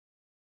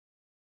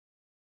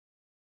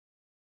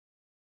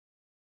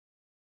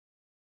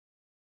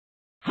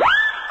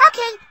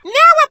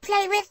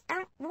play with,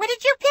 what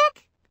did you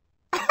pick?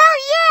 Oh,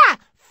 yeah,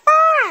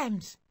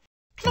 farms.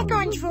 Click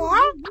on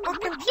drawer, or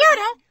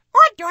computer,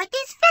 or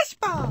Dorothy's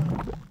fishbowl.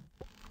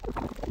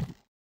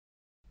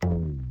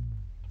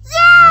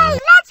 Yay,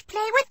 let's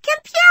play with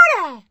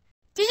computer.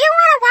 Do you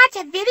want to watch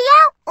a video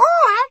or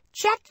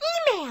check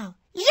email?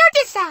 You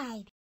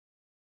decide.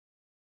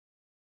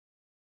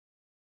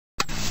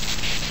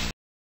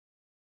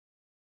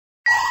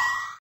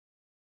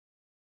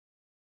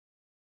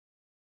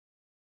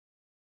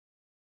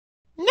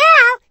 Now,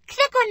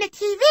 click on the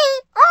TV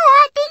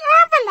or the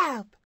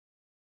envelope.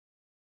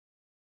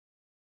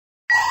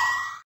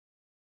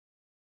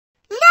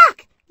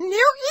 Look,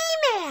 new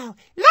email.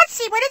 Let's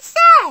see what it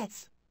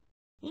says.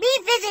 Me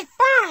visit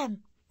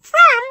farm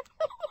from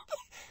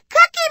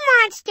Cookie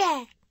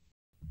Monster.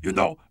 You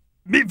know,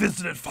 me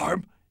visited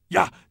farm.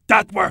 Yeah,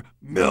 that's where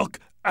milk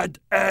and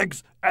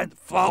eggs and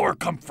flour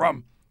come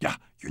from. Yeah,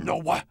 you know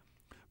what?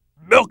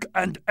 Milk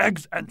and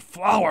eggs and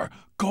flour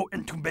go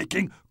into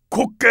making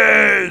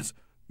cookies.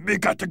 Me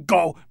got to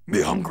go.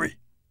 Me hungry.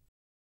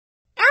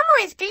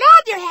 Elmo is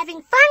glad you're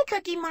having fun,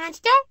 Cookie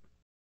Monster.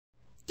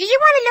 Do you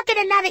want to look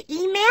at another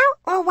email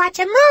or watch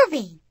a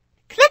movie?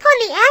 Click on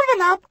the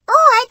envelope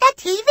or the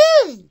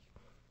TV.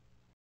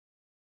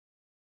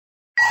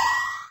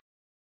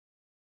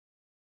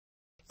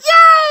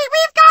 Yay!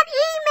 We've got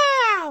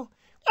email!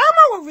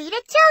 Elmo will read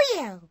it to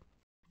you.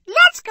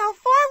 Let's go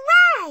for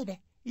a ride.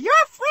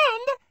 Your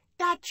friend,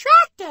 the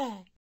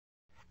tractor.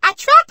 A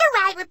tractor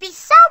ride would be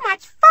so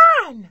much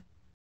fun.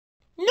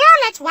 Now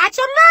let's watch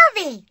a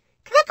movie.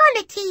 Click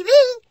on the TV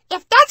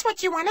if that's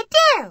what you want to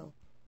do.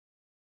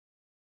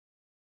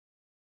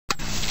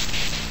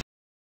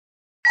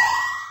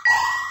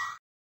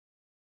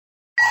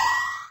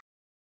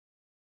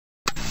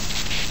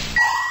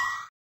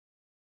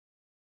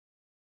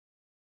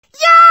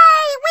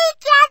 Yay! We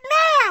got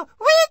mail!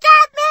 We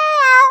got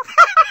mail!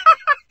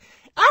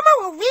 Elmo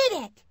will read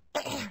it.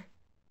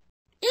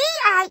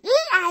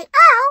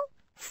 E-I-E-I-O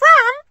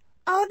from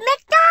Old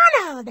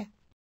MacDonald.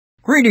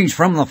 Greetings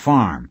from the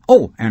farm.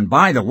 Oh, and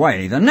by the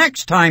way, the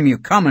next time you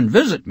come and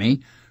visit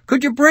me,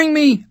 could you bring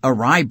me a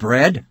rye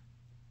bread?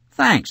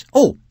 Thanks.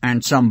 Oh,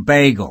 and some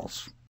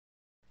bagels.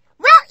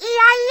 Well,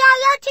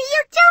 E-I-E-I-O to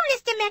you too,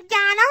 Mr.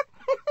 MacDonald.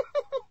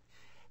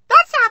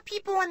 That's how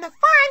people on the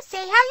farm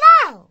say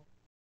hello.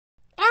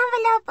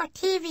 Envelope or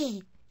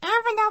TV?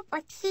 Envelope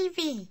or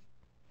TV?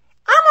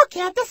 Elmo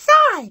can't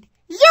decide.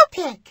 You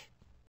pick.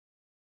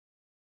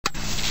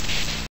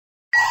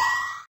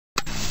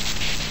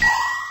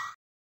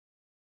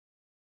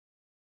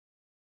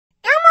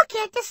 Elmo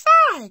can't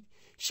decide.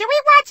 Should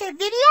we watch a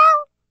video?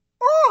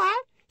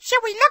 Or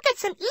should we look at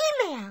some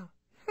email?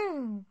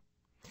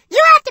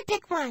 You have to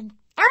pick one.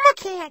 Elmo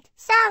can't.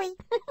 Sorry.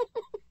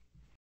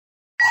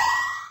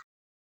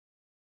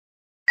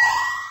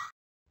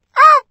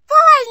 Oh,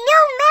 boy,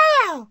 new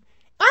mail.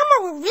 Elmo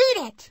will read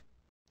it.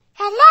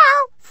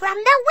 Hello from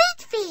the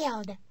wheat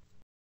field.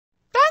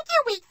 Thank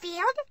you, wheat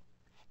field.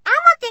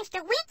 Elmo thinks the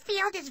wheat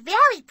field is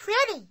very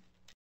pretty.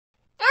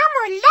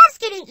 Elmo loves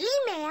getting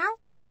email.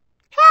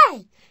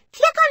 Hey,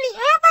 click on the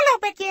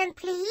envelope again,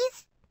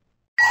 please.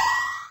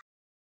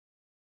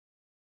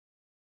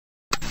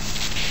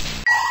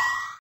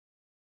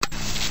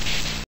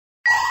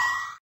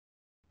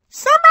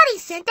 Somebody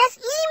sent us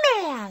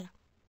email.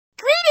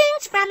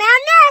 Greetings from our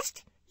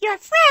nest, your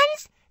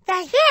friends, the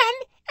hen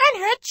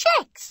and her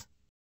chicks.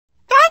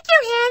 Thank you,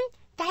 hen.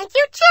 Thank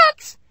you,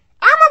 chicks.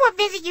 Elmo will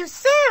visit you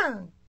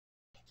soon.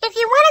 If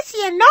you want to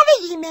see another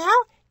email,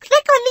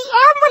 click on the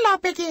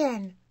envelope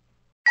again.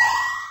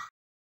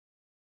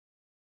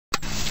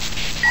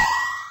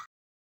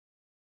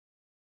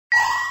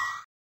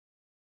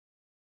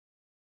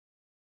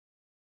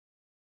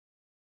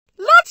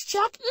 Let's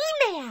check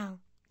email.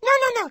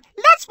 No.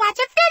 Let's watch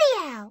a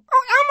video.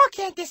 Oh, Elmo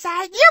can't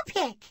decide. You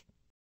pick.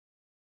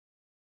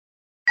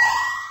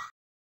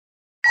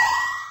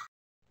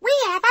 We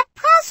have a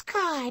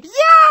postcard.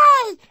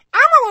 Yay!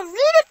 Elmo will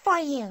read it for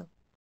you.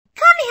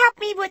 Come help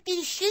me with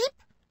these sheep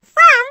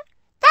from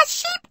the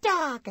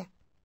sheepdog.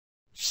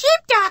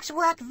 Sheepdogs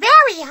work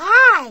very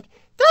hard.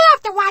 They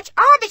have to watch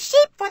all the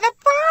sheep for the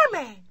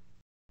farmer.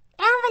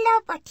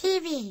 Envelope or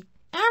TV?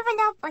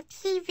 Envelope or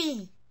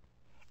TV?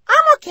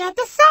 Elmo can't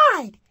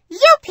decide.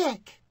 You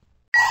pick.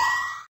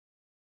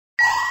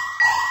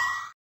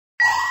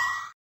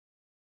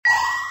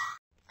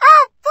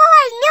 Oh,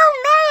 boy, new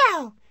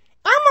mail.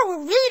 Elmo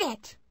will read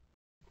it.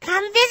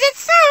 Come visit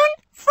soon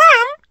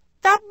from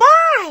the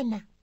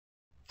barn.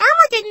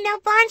 Elmo didn't know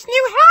barns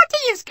knew how to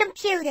use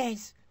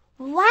computers.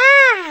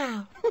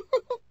 Wow.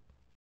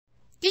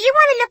 Do you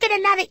want to look at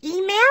another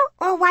email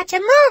or watch a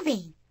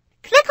movie?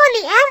 Click on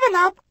the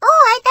envelope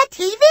or the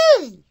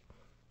TV.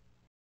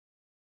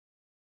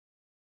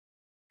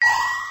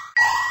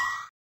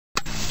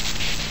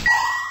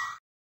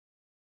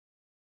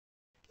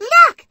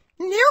 Look,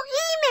 new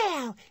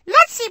email.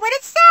 Let's see what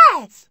it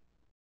says.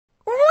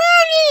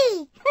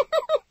 Winnie!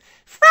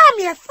 From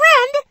your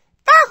friend,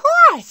 the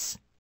horse.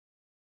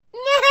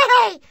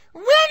 Nay,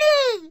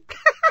 Winnie!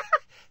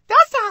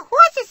 That's how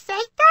horses say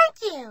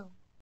thank you.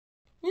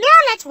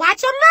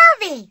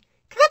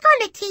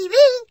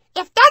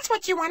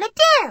 want to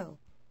do.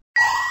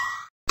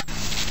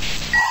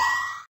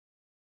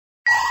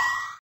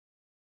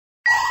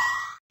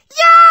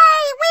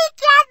 Yay! We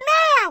got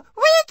mail!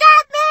 We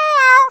got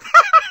mail!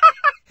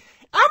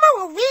 Elmo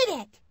will read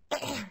it.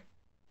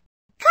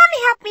 Come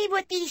help me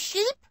with these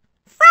sheep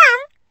from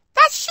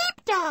the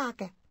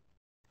sheepdog.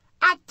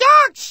 A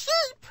dog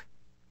sheep?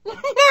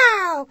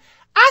 No,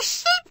 a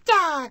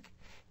sheepdog.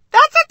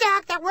 That's a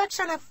dog that works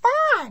on a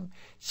farm.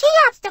 She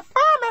helps the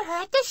farmer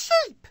herd the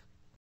sheep.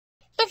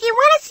 If you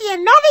want to see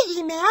another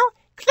email,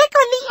 click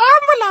on the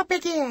envelope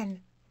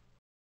again.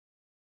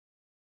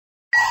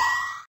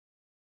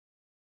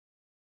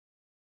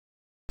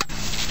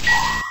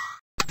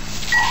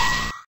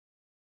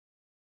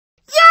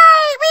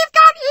 Yay! We've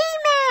got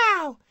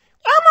email!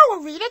 Elmo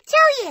will read it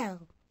to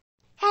you.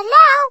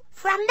 Hello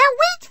from the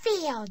wheat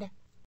field.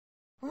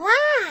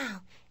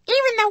 Wow!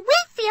 Even the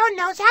wheat field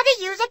knows how to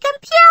use a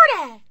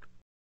computer.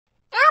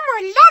 Elmo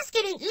loves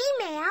getting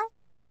email.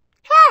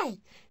 Hey,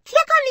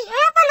 click on the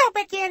envelope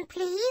again,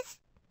 please.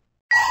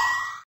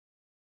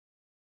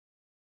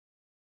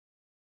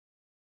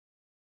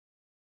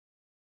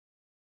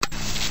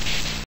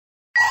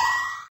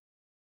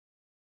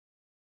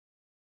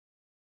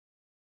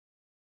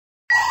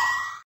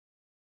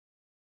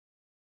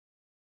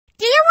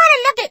 Do you want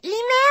to look at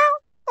email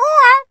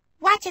or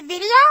watch a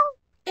video?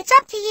 It's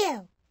up to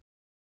you.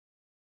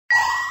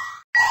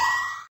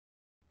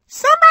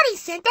 Somebody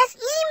sent us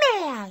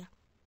email.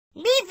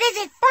 Me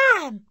visit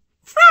farm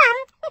from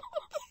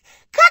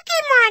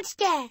Cookie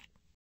Monster.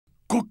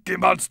 Cookie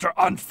Monster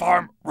on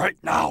farm right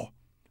now.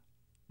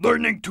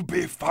 Learning to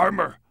be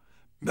farmer.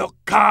 Milk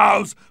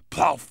cows,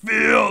 plow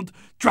field,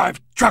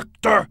 drive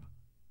tractor.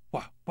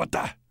 What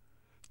the?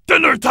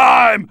 Dinner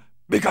time!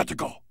 We got to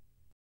go.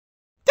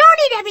 Don't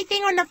eat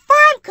everything on the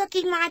farm,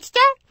 Cookie Monster.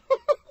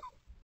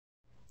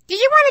 Do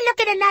you want to look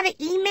at another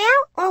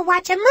email or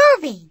watch a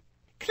movie?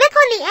 Click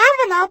on the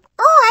envelope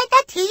or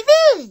the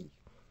TV.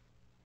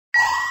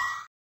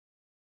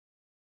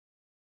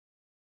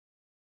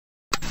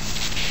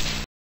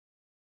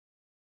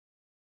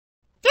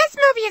 This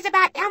movie is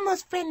about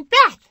Elmo's friend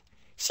Beth.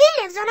 She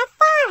lives on a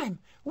farm.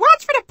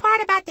 Watch for the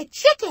part about the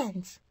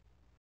chickens.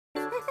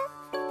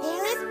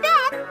 Here is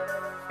Beth,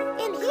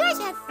 and here's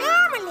her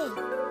family.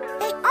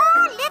 They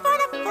all live on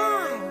a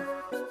farm.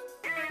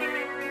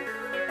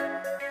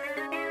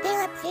 There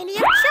are plenty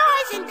of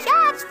chores and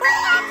jobs for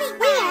everyone.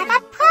 We have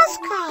a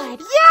postcard.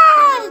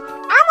 Yay!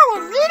 Elmo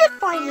will read it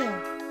for you.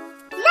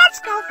 Let's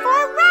go for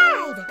a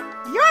ride.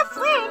 Your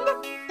friend,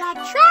 the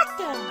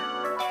tractor.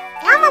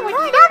 Elmo would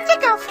love to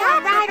go for a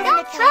ride on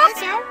the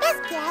tractor.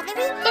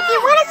 If you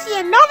want to see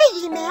another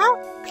email,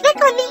 click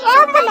on the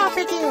envelope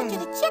again. To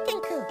the chicken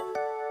coop.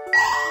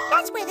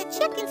 That's where the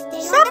chickens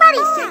stay.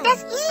 Somebody sent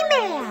us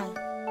email.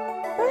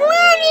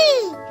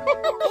 Winnie!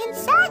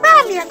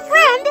 From your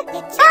friend, a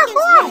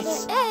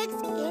horse.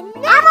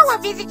 Elmo will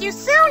visit you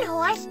soon,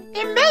 horse,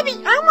 and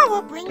maybe Elmo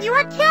will bring you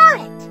a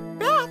carrot.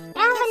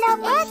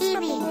 Envelope or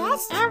TV?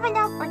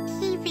 Envelope or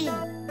TV?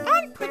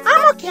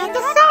 Elmo can't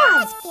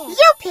decide.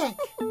 You pick.